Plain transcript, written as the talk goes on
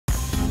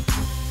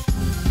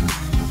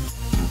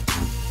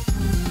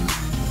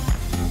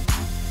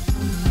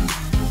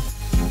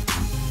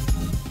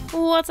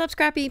What's up,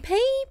 Scrappy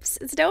peeps?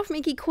 It's Del from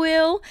Inkie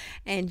Quill,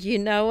 and you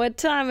know what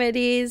time it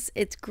is.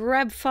 It's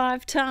Grab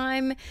 5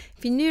 time.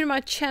 If you're new to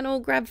my channel,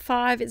 Grab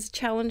 5 is a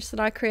challenge that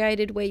I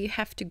created where you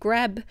have to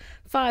grab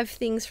 5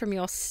 things from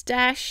your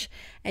stash,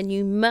 and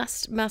you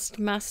must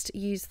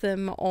use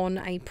them on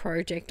a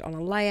project, on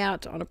a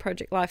layout, on a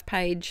project life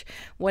page,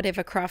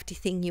 whatever crafty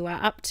thing you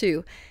are up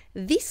to.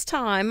 This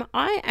time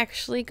I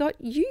actually got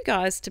you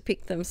guys to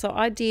pick them. So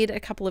I did a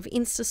couple of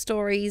Insta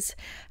stories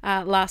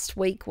last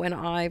week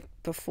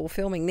before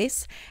filming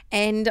this,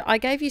 and I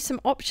gave you some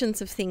options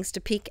of things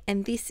to pick,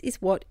 and this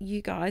is what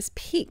you guys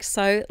picked.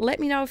 So let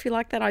me know if you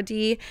like that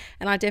idea,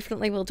 and I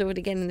definitely will do it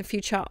again in the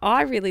future.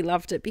 I really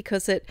loved it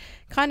because it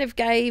kind of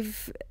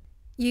gave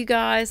you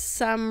guys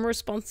some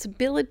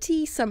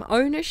responsibility, some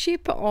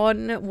ownership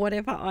on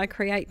whatever I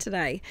create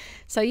today.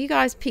 So you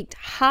guys picked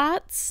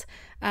hearts,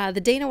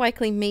 the Dina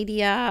Wakley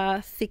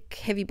Media thick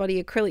heavy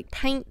body acrylic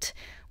paint,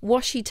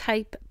 washi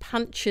tape,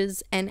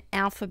 punches, and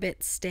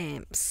alphabet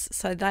stamps.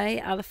 So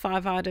they are the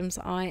 5 items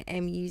I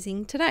am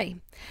using today.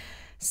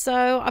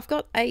 So I've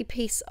got a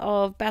piece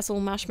of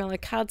basil marshmallow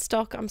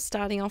cardstock I'm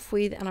starting off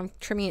with, and I'm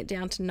trimming it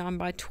down to 9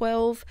 by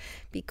 12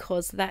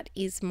 because that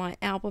is my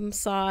album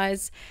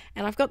size.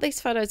 And I've got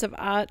these photos of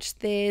Arch.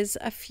 There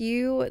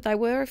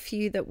were a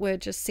few that were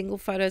just single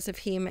photos of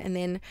him, and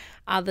then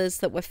others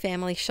that were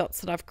family shots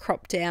that I've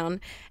cropped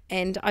down.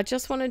 And I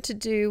just wanted to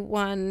do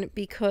one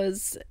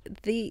because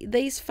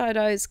these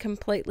photos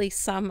completely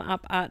sum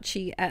up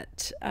Archie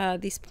at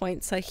this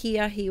point. So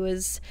here he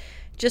was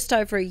just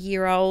over a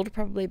year old,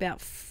 probably about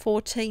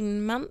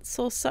 14 months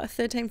or so,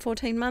 13,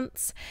 14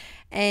 months.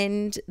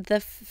 And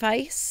the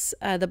face,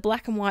 the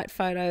black and white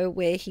photo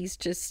where he's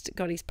just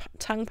got his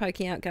tongue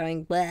poking out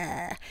going,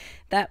 blah,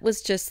 that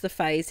was just the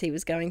phase he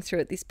was going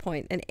through at this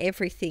point, and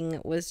everything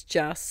was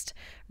just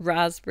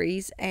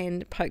raspberries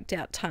and poked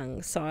out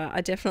tongue. So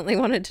I definitely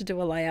wanted to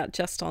do a layout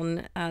just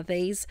on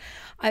these.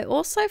 I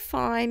also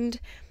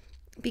find,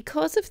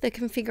 because of the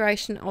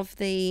configuration of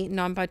the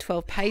 9 by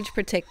 12 page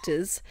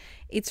protectors,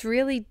 it's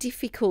really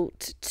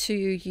difficult to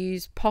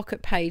use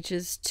pocket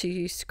pages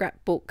to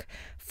scrapbook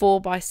 4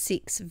 by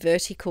 6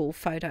 vertical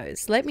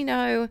photos. Let me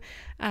know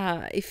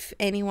if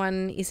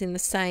anyone is in the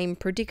same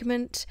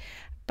predicament.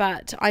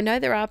 But I know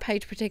there are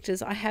page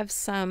protectors. I have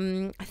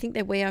some, I think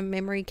they're We Are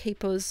Memory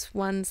Keepers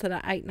ones that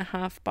are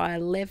 8.5 by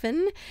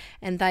 11,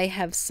 and they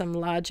have some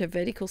larger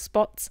vertical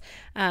spots.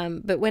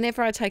 But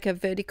whenever I take a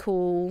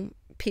vertical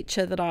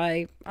picture that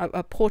a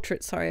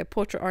portrait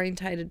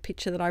orientated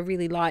picture that I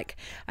really like,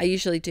 I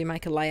usually do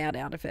make a layout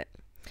out of it.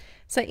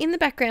 So in the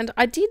background,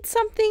 I did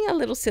something a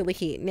little silly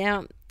here.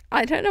 Now,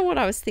 I don't know what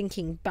I was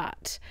thinking,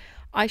 but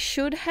I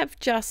should have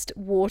just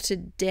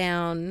watered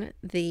down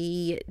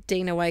the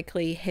Dina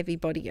Wakley heavy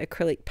body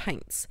acrylic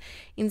paints.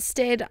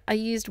 Instead, I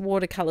used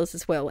watercolors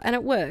as well, and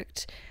it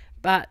worked,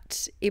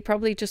 but it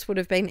probably just would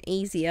have been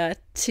easier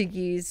to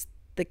use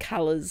the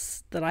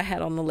colors that I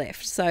had on the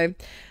left. So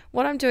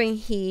what I'm doing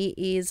here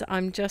is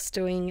I'm just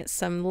doing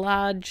some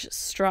large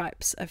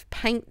stripes of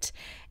paint,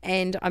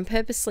 and I'm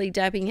purposely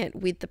dabbing it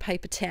with the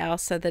paper towel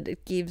so that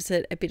it gives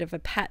it a bit of a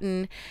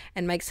pattern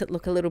and makes it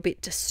look a little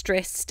bit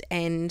distressed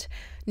and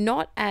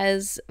not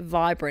as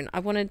vibrant.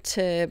 I wanted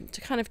to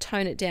kind of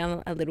tone it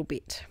down a little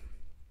bit.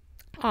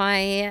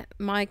 My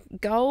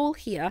goal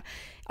here,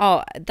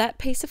 that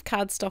piece of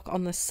cardstock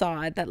on the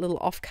side, that little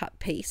offcut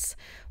piece,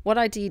 what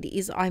I did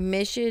is I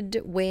measured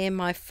where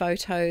my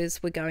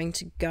photos were going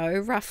to go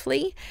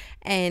roughly,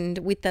 and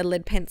with the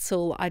lead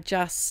pencil I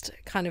just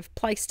kind of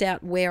placed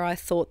out where I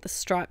thought the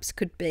stripes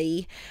could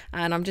be,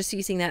 and I'm just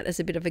using that as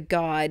a bit of a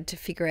guide to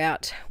figure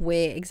out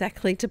where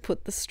exactly to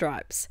put the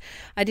stripes.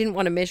 I didn't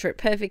want to measure it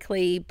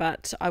perfectly,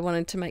 but I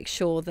wanted to make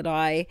sure that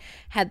I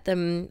had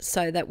them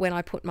so that when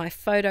I put my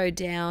photo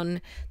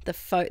down,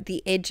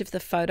 the edge of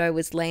the photo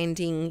was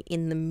landing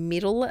in the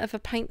middle of a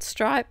paint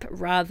stripe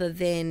rather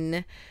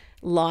than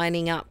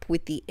lining up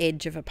with the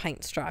edge of a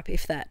paint stripe,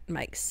 if that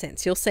makes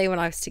sense. You'll see when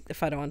I stick the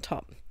photo on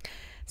top.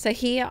 So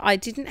here I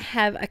didn't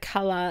have a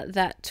colour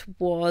that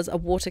was a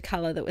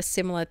watercolour that was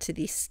similar to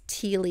this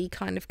tealy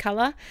kind of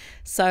colour,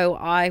 so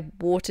I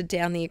watered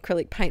down the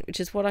acrylic paint, which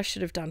is what I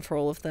should have done for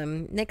all of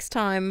them. Next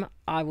time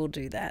I will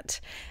do that,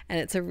 and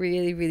it's a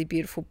really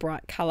beautiful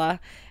bright colour,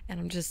 and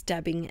I'm just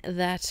dabbing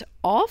that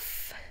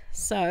off.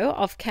 So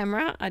off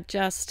camera I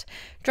just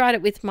dried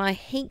it with my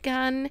heat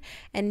gun,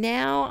 and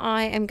now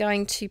I am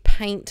going to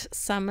paint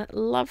some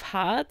love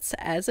hearts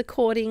as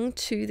according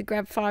to the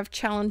Grab 5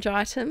 challenge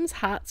items.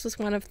 Hearts was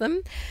one of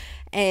them,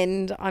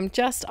 and I'm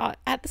just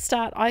at the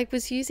start I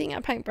was using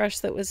a paintbrush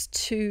that was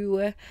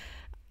it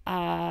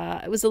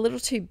was a little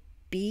too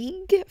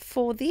big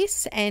for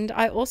this, and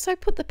I also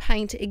put the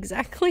paint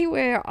exactly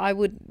where I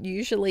would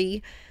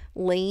usually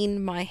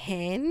lean my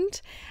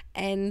hand,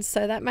 and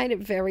so that made it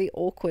very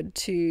awkward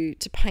to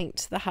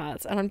paint the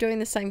hearts. And I'm doing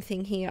the same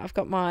thing here. I've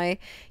got my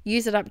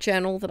Use It Up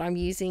journal that I'm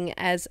using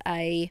as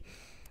a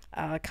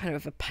kind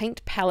of a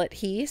paint palette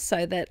here,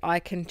 so that I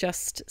can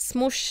just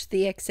smush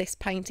the excess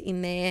paint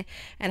in there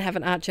and have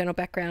an art journal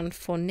background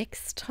for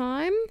next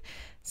time.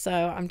 So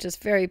I'm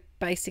just very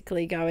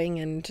basically going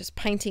and just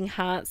painting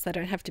hearts. They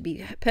don't have to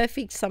be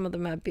perfect. Some of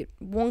them are a bit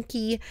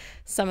wonky.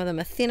 Some of them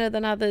are thinner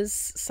than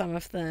others. Some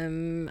of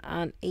them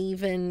aren't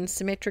even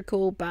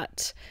symmetrical,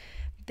 but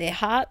they're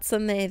hearts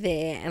and they're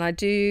there. And I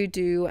do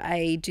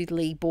a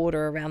doodly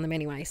border around them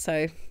anyway,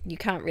 so you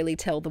can't really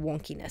tell the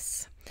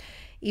wonkiness.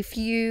 If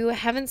you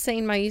haven't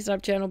seen my Use It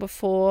Up journal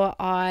before,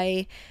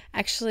 I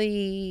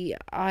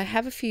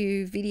have a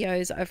few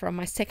videos over on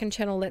my second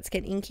channel, Let's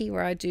Get Inky,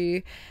 where I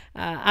do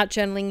art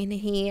journaling in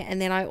here.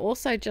 And then I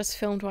also just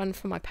filmed one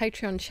for my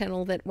Patreon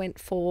channel that went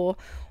for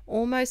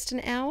almost an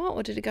hour,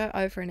 or did it go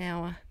over an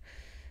hour?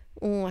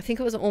 Oh, I think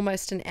it was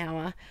almost an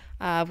hour,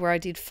 where I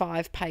did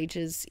 5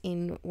 pages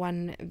in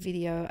one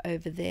video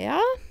over there.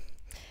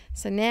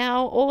 So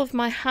now all of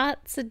my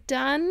hearts are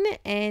done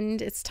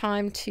and it's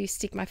time to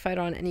stick my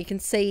photo on, and you can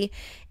see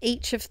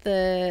each of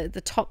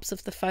the tops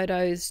of the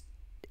photos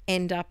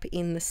end up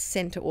in the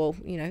center, or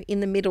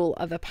in the middle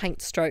of a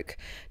paint stroke,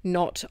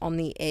 not on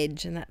the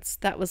edge. And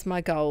that was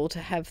my goal, to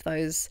have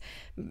those,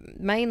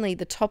 mainly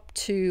the top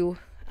 2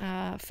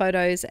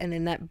 photos, and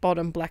then that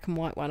bottom black and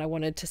white one I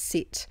wanted to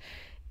sit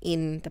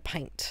in the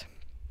paint.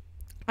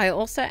 I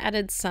also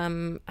added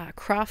some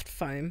craft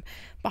foam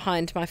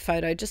behind my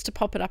photo just to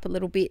pop it up a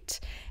little bit,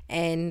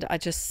 and I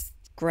just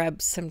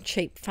grabbed some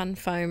cheap fun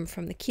foam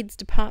from the kids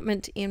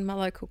department in my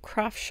local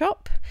craft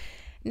shop.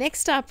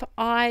 Next up,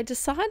 I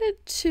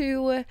decided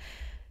to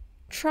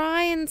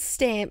try and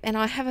stamp, and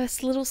I have a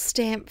little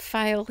stamp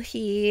fail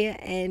here,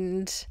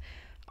 and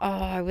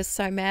I was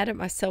so mad at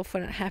myself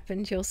when it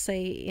happened. You'll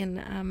see in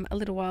a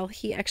little while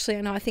here. Actually,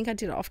 I think I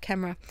did it off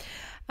camera.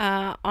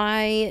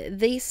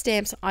 These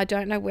stamps, I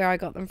don't know where I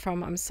got them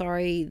from. I'm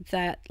sorry.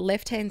 That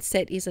left-hand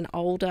set is an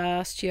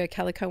older Studio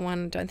Calico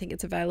one. I don't think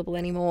it's available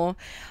anymore.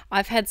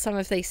 I've had some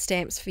of these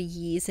stamps for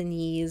years and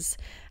years,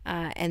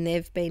 and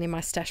they've been in my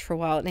stash for a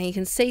while. Now you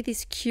can see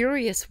this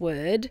curious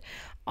word.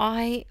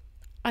 I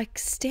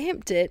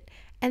stamped it,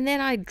 and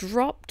then I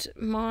dropped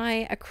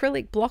my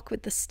acrylic block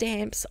with the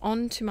stamps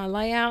onto my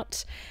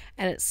layout,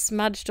 and it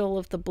smudged all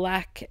of the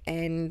black,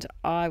 and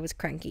I was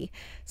cranky.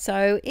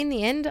 So in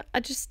the end,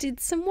 I just did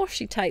some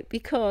washi tape,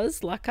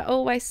 because like I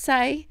always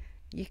say,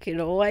 you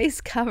can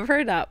always cover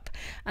it up,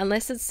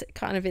 unless it's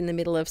kind of in the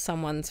middle of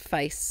someone's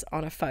face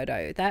on a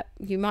photo. That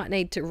you might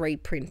need to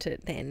reprint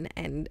it then,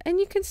 and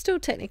you can still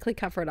technically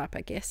cover it up,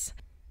 I guess.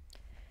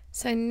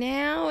 So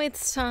now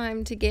it's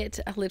time to get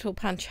a little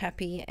punch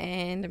happy,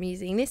 and I'm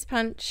using this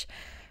punch,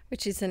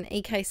 which is an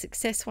EK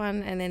Success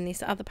one, and then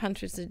this other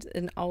punch is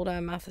an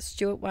older Martha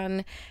Stewart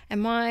one.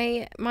 And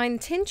my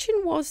intention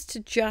was to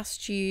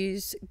just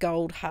use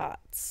gold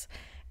hearts,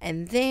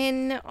 and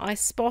then I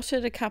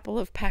spotted a couple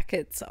of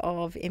packets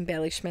of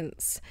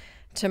embellishments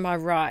to my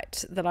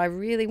right that I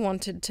really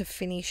wanted to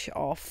finish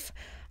off.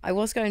 I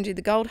was going to do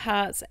the gold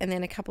hearts and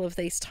then a couple of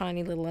these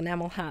tiny little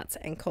enamel hearts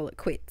and call it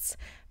quits.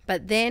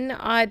 But then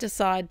I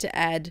decide to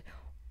add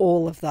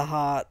all of the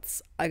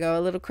hearts. I go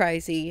a little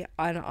crazy.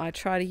 I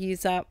try to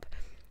use up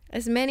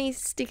as many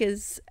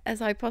stickers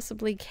as I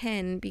possibly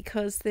can,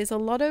 because there's a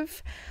lot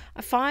of...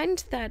 I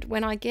find that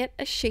when I get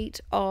a sheet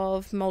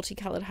of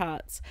multicolored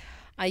hearts,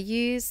 I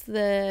use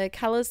the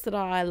colors that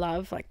I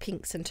love, like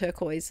pinks and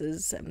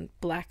turquoises and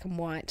black and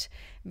white,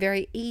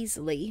 very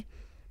easily.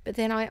 But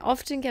then I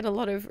often get a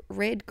lot of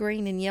red,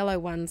 green and yellow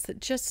ones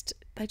that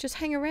they just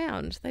hang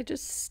around. They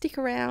just stick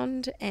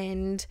around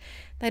and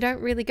they don't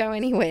really go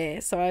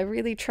anywhere. So I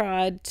really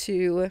tried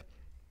to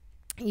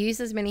use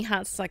as many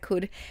hearts as I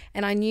could.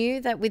 And I knew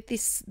that with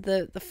this,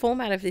 the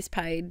format of this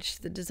page,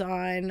 the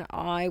design,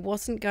 I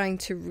wasn't going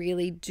to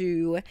really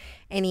do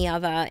any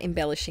other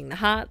embellishing. The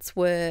hearts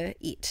were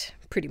it,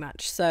 pretty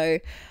much. So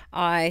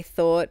I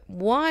thought,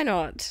 why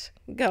not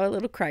go a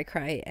little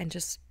cray-cray and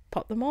just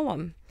pop them all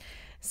on.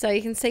 So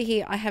you can see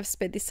here I have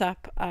sped this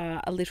up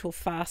a little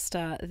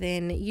faster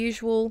than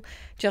usual,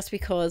 just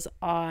because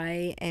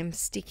I am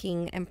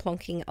sticking and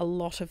plonking a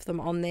lot of them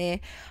on there.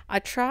 I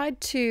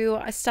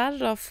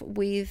started off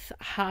with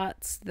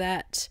hearts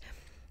that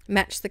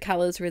match the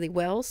colors really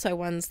well, so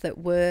ones that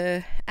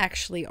were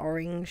actually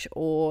orange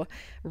or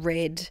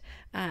red,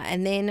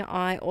 and then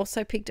I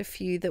also picked a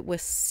few that were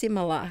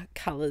similar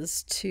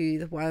colors to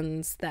the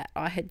ones that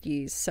I had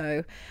used.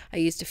 So I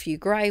used a few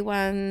grey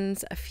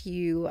ones, a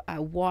few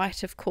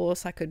white, of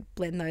course. I could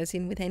blend those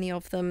in with any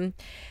of them,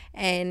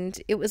 and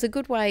it was a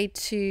good way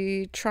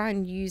to try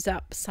and use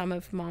up some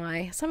of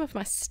my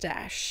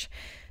stash.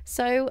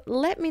 So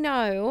let me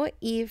know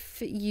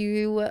if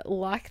you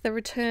like the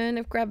return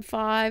of Grab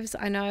 5s.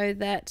 I know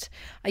that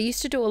I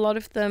used to do a lot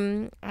of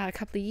them a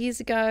couple of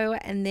years ago,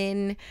 and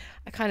then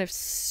I kind of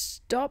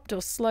stopped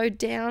or slowed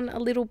down a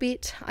little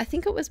bit. I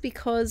think it was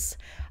because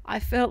I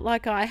felt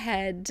like I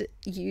had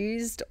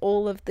used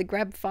all of the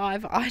Grab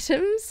 5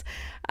 items,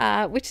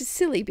 which is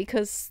silly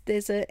because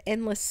there's an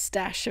endless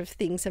stash of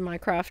things in my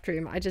craft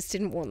room. I just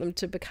didn't want them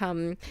to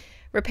become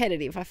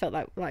repetitive. I felt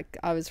like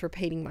I was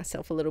repeating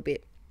myself a little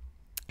bit.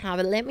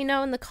 But let me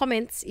know in the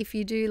comments if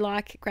you do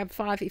like Grab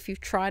 5, if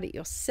you've tried it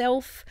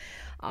yourself.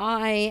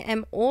 I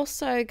am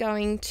also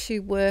going to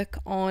work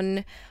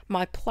on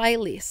my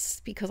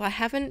playlists because I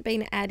haven't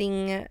been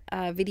adding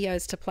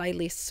videos to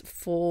playlists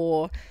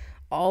for,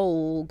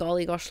 oh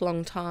golly gosh,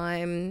 long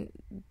time,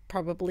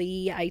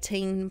 probably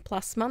 18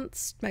 plus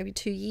months, maybe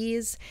 2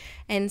 years.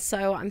 And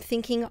so I'm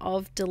thinking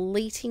of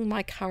deleting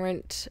my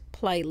current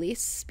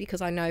playlists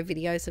because I know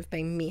videos have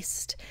been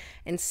missed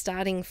and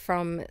starting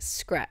from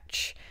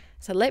scratch.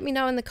 So let me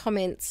know in the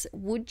comments,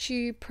 would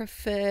you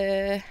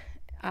prefer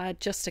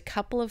just a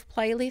couple of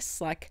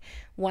playlists, like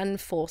one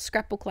for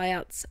scrapbook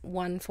layouts,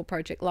 one for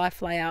project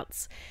life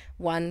layouts,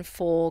 one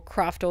for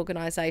craft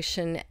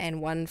organization,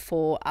 and one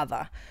for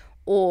other?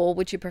 Or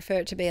would you prefer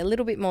it to be a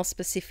little bit more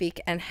specific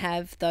and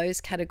have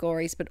those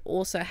categories but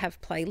also have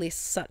playlists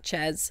such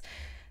as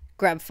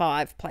Grab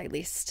 5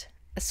 playlist,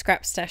 a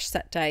Scrap Stash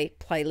Saturday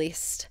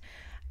playlist,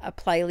 a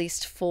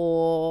playlist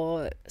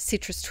for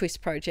citrus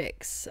twist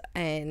projects,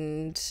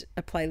 and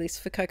a playlist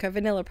for cocoa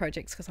vanilla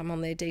projects because I'm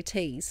on their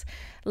DTs.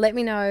 Let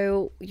me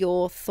know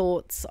your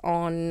thoughts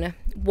on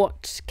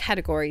what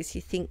categories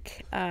you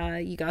think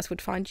you guys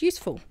would find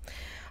useful.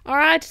 All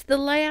right, the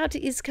layout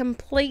is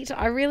complete.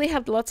 I really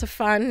had lots of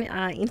fun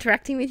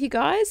interacting with you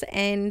guys,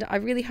 and I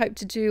really hope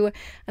to do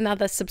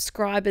another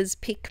subscribers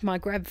pick my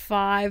Grab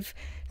 5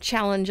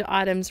 challenge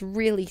items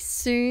really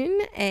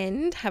soon.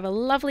 And have a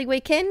lovely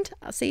weekend.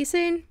 I'll see you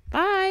soon.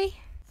 Bye.